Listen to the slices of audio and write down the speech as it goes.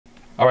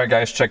Alright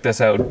guys, check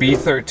this out.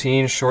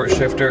 B13 short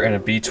shifter and a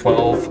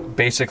B12,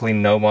 basically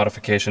no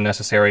modification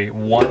necessary.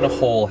 One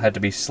hole had to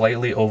be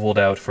slightly ovaled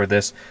out for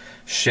this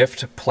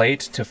shift plate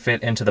to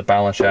fit into the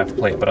balance shaft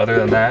plate, but other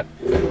than that,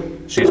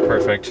 she's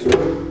perfect.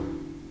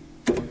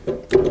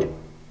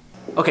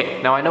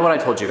 Okay, now I know what I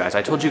told you guys.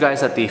 I told you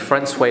guys that the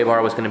front sway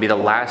bar was going to be the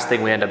last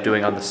thing we end up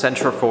doing on the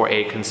Sentra for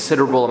a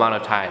considerable amount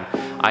of time.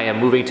 I am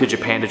moving to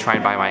Japan to try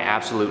and buy my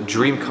absolute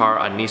dream car,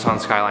 a Nissan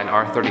Skyline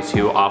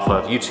R32 off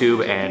of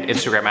YouTube and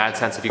Instagram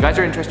AdSense. If you guys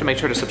are interested, make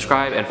sure to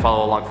subscribe and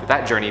follow along for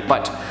that journey,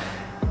 but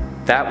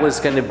that was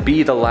going to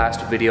be the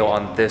last video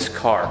on this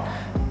car.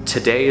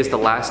 Today is the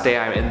last day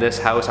I'm in this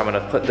house. I'm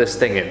going to put this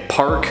thing in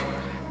park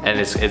and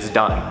it's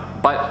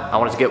done. But I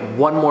wanted to get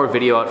one more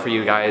video out for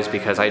you guys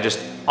because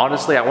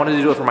honestly, I wanted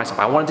to do it for myself.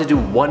 I wanted to do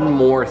one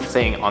more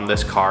thing on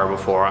this car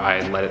before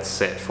I let it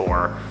sit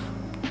for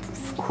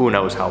who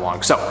knows how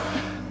long. So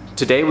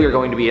today we are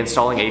going to be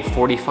installing a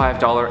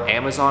 $45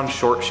 Amazon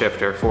short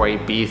shifter for a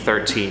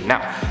B13.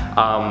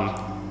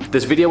 Now,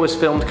 this video was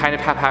filmed kind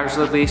of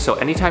haphazardly, so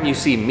anytime you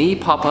see me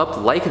pop up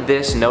like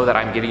this, know that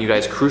I'm giving you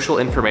guys crucial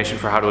information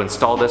for how to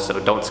install this, so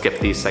don't skip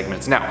these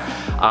segments.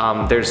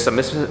 Now, there's some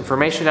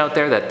misinformation out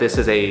there that this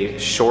is a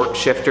short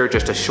shifter,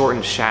 just a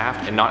shortened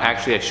shaft, and not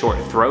actually a short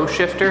throw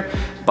shifter,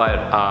 but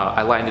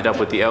I lined it up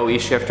with the OE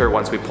shifter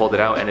once we pulled it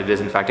out, and it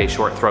is in fact a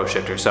short throw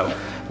shifter. So,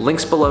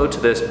 links below to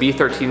this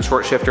B13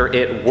 short shifter.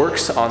 It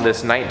works on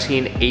this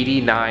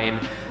 1989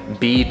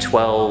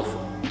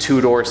 B12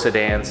 two-door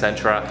sedan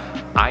Sentra.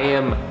 I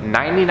am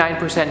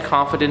 99%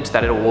 confident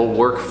that it will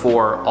work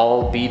for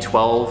all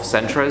B12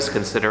 Sentras,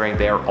 considering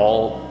they're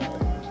all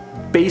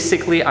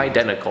basically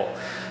identical.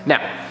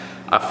 Now,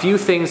 a few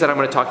things that I'm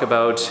going to talk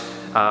about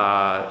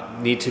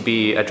need to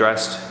be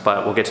addressed,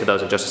 but we'll get to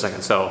those in just a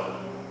second. So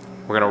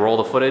we're going to roll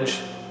the footage.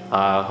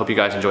 Hope you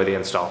guys enjoy the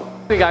install.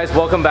 Hey guys,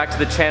 welcome back to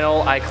the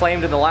channel. I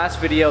claimed in the last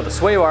video, the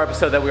sway bar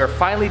episode, that we are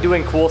finally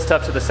doing cool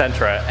stuff to the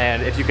Sentra,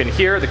 and if you can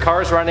hear, the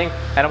car is running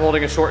and I'm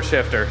holding a short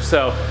shifter.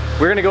 So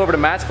we're gonna go over to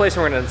Matt's place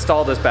and we're gonna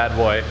install this bad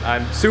boy.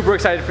 I'm super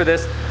excited for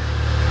this.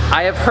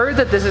 I have heard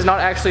that this is not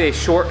actually a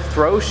short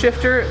throw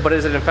shifter, but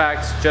is in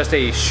fact just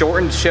a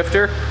shortened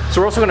shifter.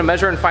 So we're also gonna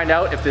measure and find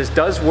out if this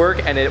does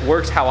work and it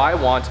works how I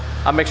want.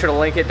 I'll make sure to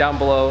link it down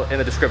below in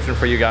the description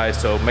for you guys,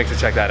 so make sure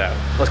to check that out.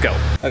 Let's go.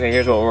 Okay,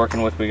 here's what we're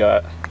working with. We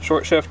got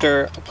short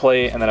shifter, a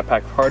plate, and then a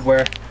pack of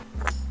hardware.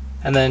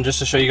 And then just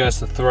to show you guys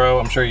the throw,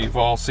 I'm sure you've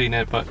all seen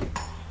it, but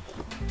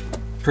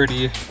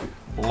pretty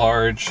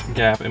large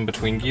gap in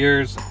between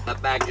gears.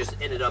 That bag just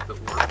ended up at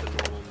work,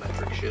 the normal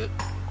metric shit.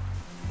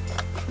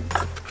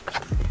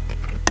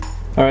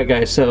 Alright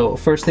guys, so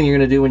first thing you're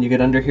going to do when you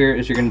get under here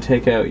is you're going to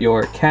take out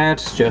your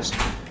cats, just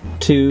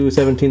 2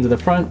 17s in the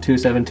front, 2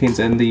 17s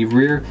in the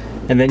rear,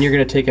 and then you're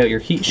going to take out your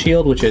heat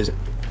shield, which is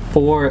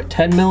 4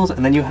 10 mils,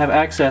 and then you have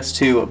access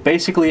to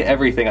basically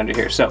everything under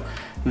here. So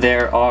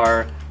there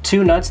are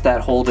 2 nuts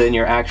that hold in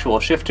your actual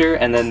shifter,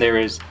 and then there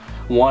is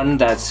one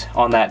that's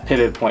on that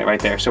pivot point right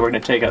there. So we're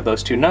going to take out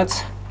those 2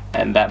 nuts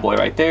and that boy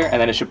right there, and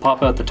then it should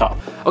pop out the top.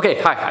 Okay,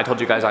 hi, I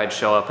told you guys I'd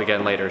show up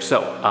again later.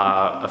 So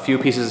a few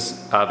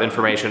pieces of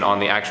information on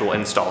the actual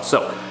install.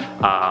 So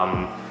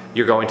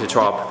you're going to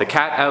drop the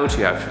cat out,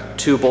 you have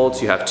 2 bolts,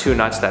 you have 2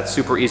 nuts, that's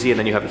super easy, and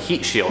then you have a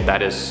heat shield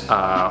that is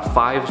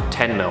 5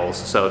 10 mils.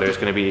 So there's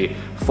gonna be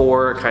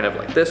 4 kind of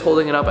like this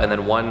holding it up, and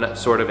then 1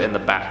 sort of in the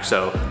back.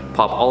 So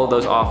pop all of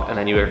those off, and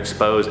then you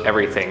expose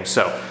everything.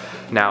 So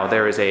now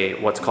there is a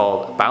what's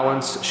called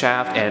balance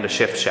shaft and a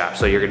shift shaft.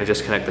 So you're gonna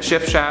disconnect the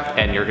shift shaft,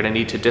 and you're gonna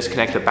need to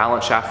disconnect the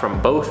balance shaft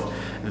from both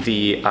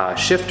the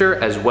shifter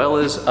as well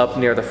as up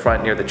near the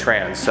front near the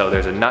trans. So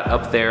there's a nut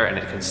up there and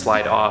it can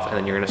slide off, and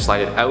then you're gonna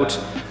slide it out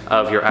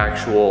of your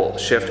actual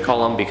shift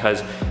column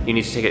because you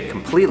need to take it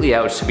completely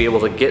out to be able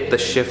to get the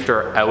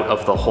shifter out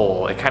of the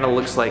hole. It kind of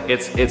looks like,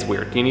 it's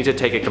weird. You need to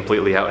take it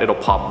completely out. It'll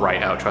pop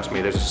right out, trust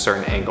me, there's a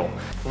certain angle.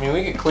 I mean,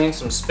 we could clean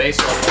some space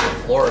off the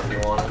floor if you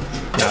wanted.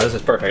 No, this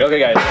is perfect. Okay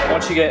guys,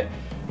 once you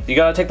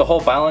gotta take the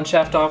whole balance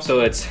shaft off, so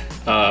it's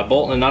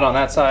bolt and a nut on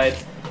that side,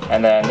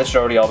 and then this should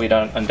already all be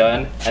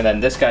undone, and then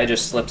this guy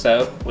just slips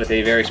out with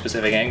a very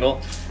specific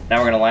angle. Now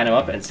we're gonna line them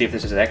up and see if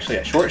this is actually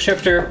a short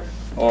shifter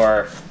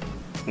or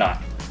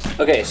not.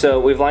 Okay, so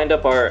we've lined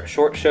up our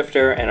short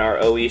shifter and our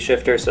OE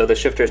shifter, so the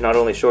shifter is not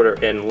only shorter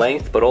in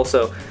length, but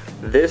also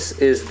this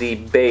is the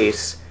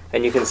base,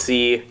 and you can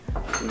see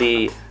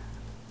the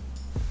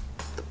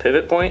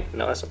pivot point.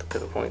 No, that's not the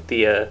pivot point.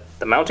 The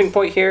mounting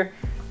point here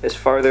is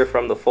farther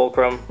from the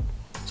fulcrum,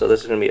 so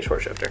this is gonna be a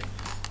short shifter.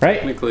 Right?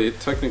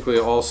 Technically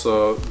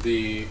also,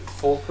 the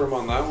fulcrum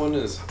on that one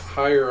is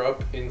higher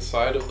up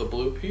inside of the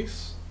blue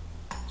piece.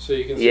 So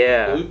you can see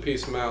the blue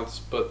piece mounts,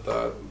 but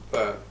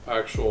that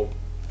actual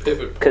pivot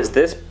point. Because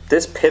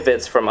this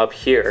pivots from up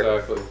here.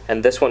 Exactly.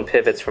 And this one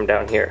pivots from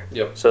down here.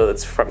 Yep. So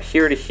it's from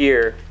here to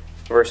here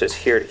versus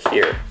here to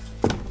here.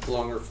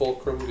 Longer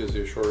fulcrum gives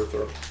you a shorter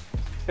throw.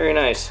 Very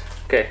nice.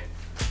 Okay,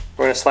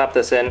 we're gonna slap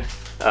this in.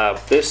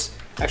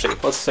 Actually,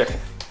 let's see.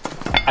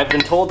 I've been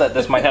told that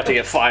this might have to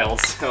get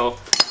filed, so.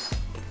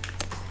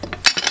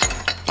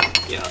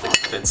 Yeah, I think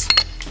it fits.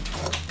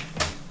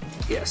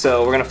 Yeah,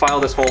 so we're gonna file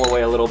this hole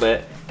away a little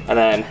bit, and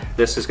then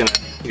this is gonna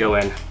go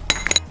in.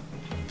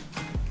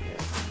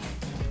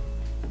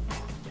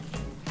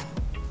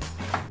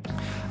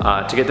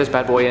 To get this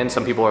bad boy in,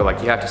 some people are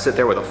like, you have to sit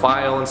there with a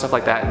file and stuff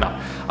like that. No,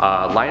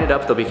 line it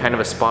up. There'll be kind of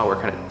a spot where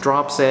it kind of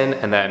drops in,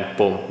 and then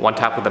boom, one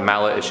tap with the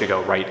mallet, it should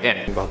go right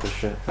in. About this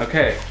shit.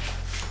 Okay.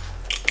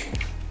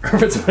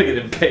 It's gonna get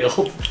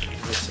impaled.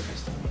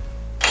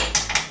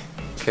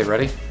 Okay,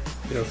 ready?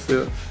 Yeah, let's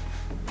do it.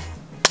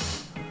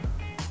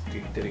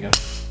 Did it go?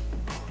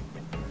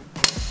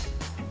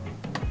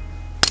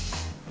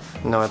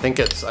 No, I think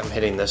it's, I'm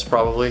hitting this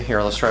probably.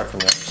 Here, let's try it from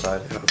the other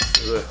side. Yeah, let's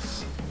do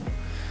this.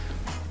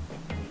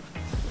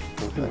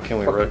 Can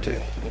we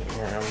rotate?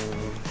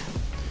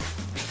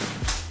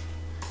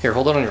 Here,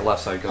 hold it on your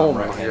left side. Go Oh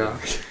right my hand. god.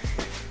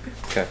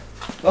 Okay.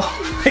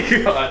 Oh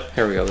my god.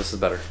 Here we go. This is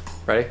better.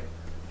 Ready?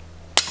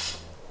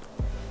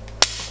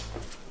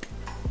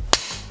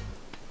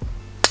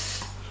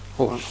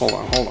 Hold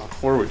on.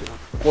 What are we doing?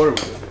 What are we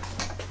doing?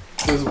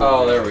 This is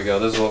Oh, there we go.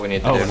 This is what we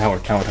need to Oh, do. now we're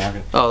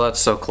talking. Oh, that's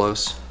so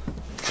close.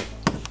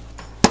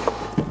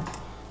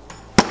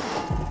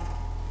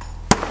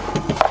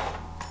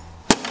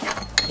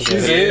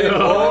 Yeah,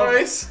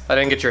 boys. I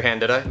didn't get your hand,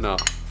 did I? No.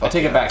 I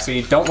take it back. So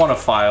you don't want to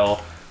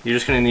file. You're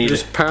just gonna need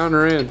Just pound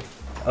her in.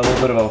 a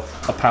little bit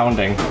of a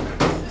pounding.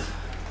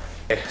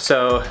 Okay,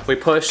 so we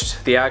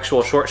pushed the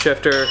actual short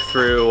shifter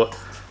through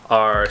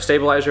our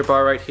stabilizer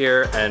bar right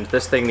here, and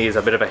this thing needs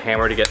a bit of a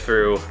hammer to get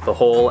through the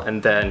hole,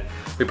 and then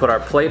we put our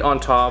plate on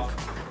top.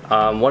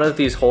 One of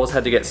these holes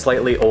had to get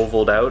slightly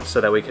ovaled out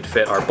so that we could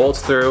fit our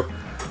bolts through.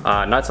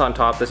 Nuts on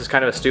top. This is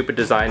kind of a stupid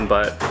design,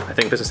 but I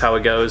think this is how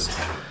it goes.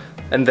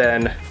 And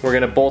then we're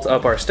gonna bolt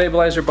up our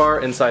stabilizer bar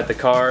inside the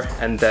car,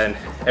 and then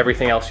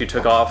everything else you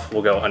took off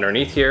will go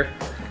underneath here,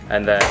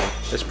 and then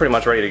it's pretty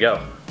much ready to go.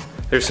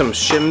 There's some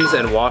shims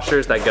and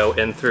washers that go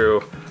in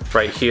through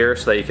right here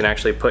so that you can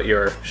actually put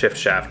your shift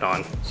shaft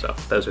on. So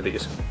those are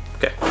these.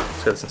 Okay,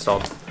 let's get this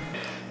installed.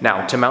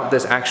 Now, to mount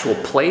this actual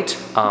plate,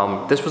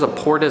 this was a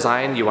poor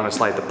design. You want to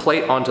slide the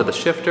plate onto the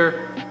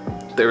shifter.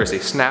 There is a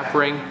snap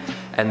ring,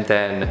 and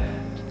then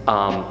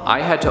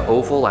I had to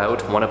oval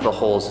out one of the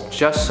holes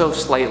just so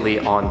slightly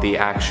on the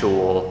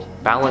actual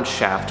balance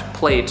shaft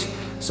plate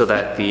so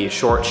that the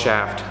short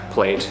shaft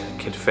plate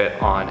could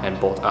fit on and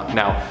bolt up.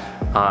 Now,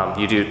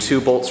 you do 2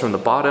 bolts from the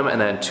bottom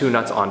and then 2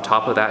 nuts on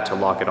top of that to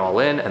lock it all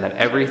in, and then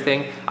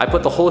everything. I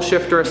put the whole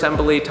shifter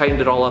assembly, tightened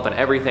it all up, and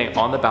everything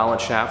on the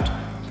balance shaft.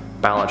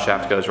 Balance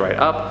shaft goes right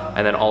up,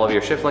 and then all of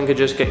your shift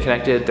linkages get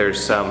connected.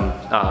 There's some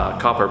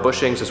copper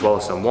bushings as well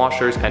as some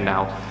washers, and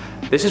now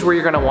this is where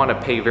you're gonna wanna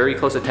pay very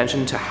close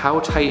attention to how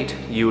tight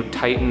you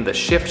tighten the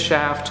shift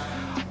shaft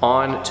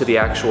onto the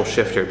actual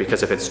shifter,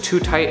 because if it's too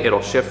tight,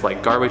 it'll shift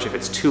like garbage. If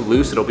it's too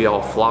loose, it'll be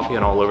all floppy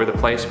and all over the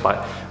place.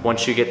 But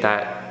once you get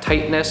that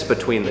tightness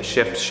between the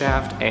shift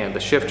shaft and the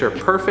shifter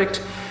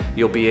perfect,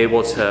 you'll be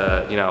able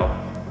to, you know,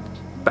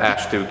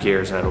 bash through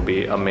gears and it'll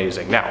be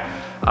amazing. Now,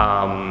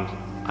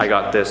 I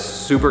got this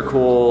super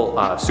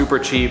cool, super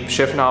cheap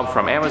shift knob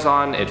from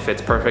Amazon. It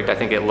fits perfect. I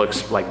think it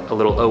looks like a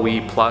little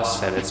OE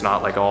plus, and it's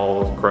not like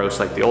all gross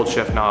like the old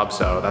shift knob,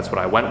 so that's what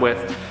I went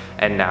with.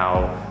 And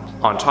now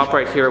on top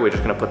right here, we're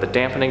just gonna put the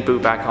dampening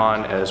boot back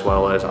on as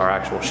well as our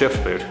actual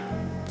shift boot.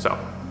 So.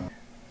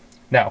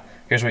 Now,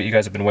 here's what you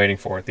guys have been waiting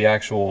for, the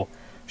actual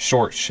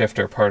short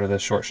shifter part of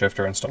this short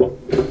shifter install.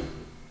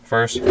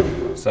 First,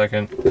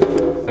 second,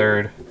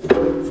 third,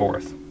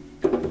 fourth.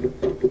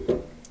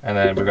 And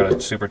then we've got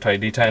a super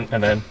tight detent,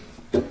 and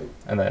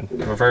then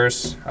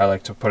reverse. I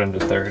like to put into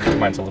third.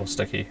 Mine's a little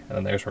sticky, and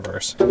then there's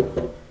reverse.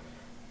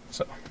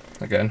 So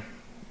again,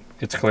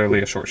 it's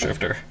clearly a short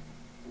shifter.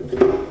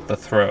 The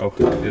throw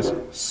is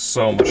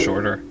so much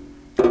shorter.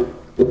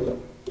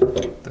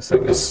 This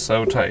thing is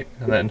so tight.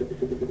 And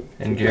then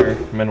in gear,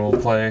 minimal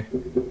play.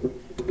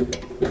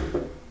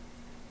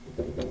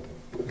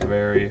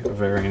 Very,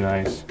 very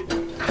nice.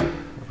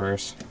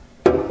 Reverse.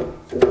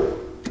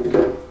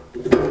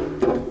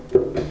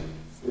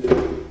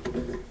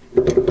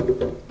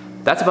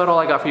 That's about all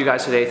I got for you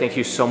guys today. Thank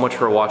you so much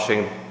for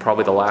watching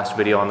probably the last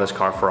video on this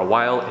car for a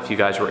while. If you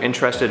guys were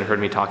interested and heard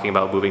me talking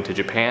about moving to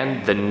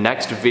Japan, the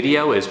next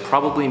video is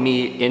probably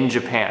me in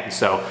Japan,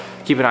 so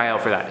keep an eye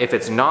out for that. If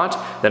it's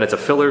not, then it's a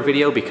filler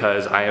video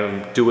because I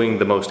am doing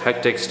the most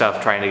hectic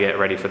stuff trying to get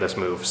ready for this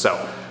move. So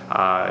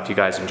if you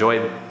guys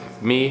enjoyed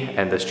me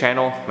and this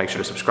channel, make sure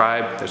to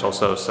subscribe. There's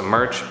also some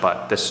merch,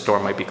 but this store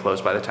might be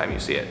closed by the time you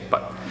see it.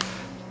 But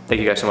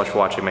thank you guys so much for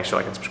watching. Make sure to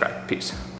like and subscribe. Peace.